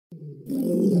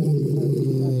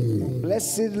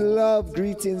Blessed love,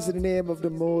 greetings in the name of the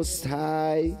Most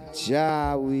High,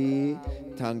 Yahweh.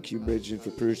 Thank you, brethren,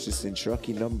 for purchasing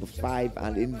Truckie number 5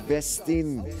 and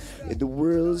investing in the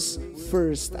world's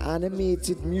first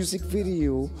animated music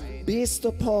video based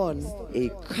upon a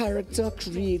character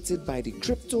created by the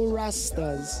crypto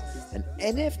Rastas. An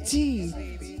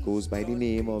NFT goes by the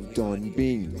name of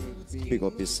Bhing. Pick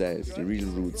up yourself, the real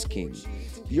roots king.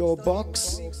 Your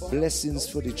box, blessings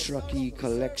for the Truckie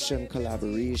collection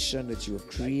collaboration that you have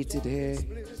created here,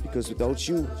 because without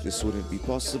you, this wouldn't be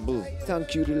possible.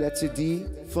 Thank you to Letter D,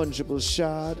 Fungible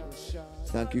Shard.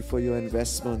 Thank you for your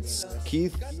investments.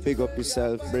 Keith, big up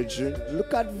yourself, brethren.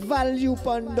 Look at value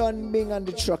upon Bhing and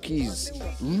the Truckies.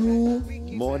 Rue,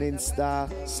 Morningstar,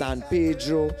 San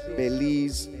Pedro,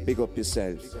 Belize, big up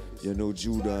yourself. You know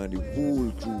JudaH and the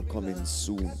whole crew coming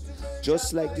soon.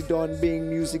 Just like the Bhing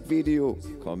music video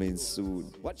coming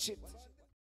soon. Watch it.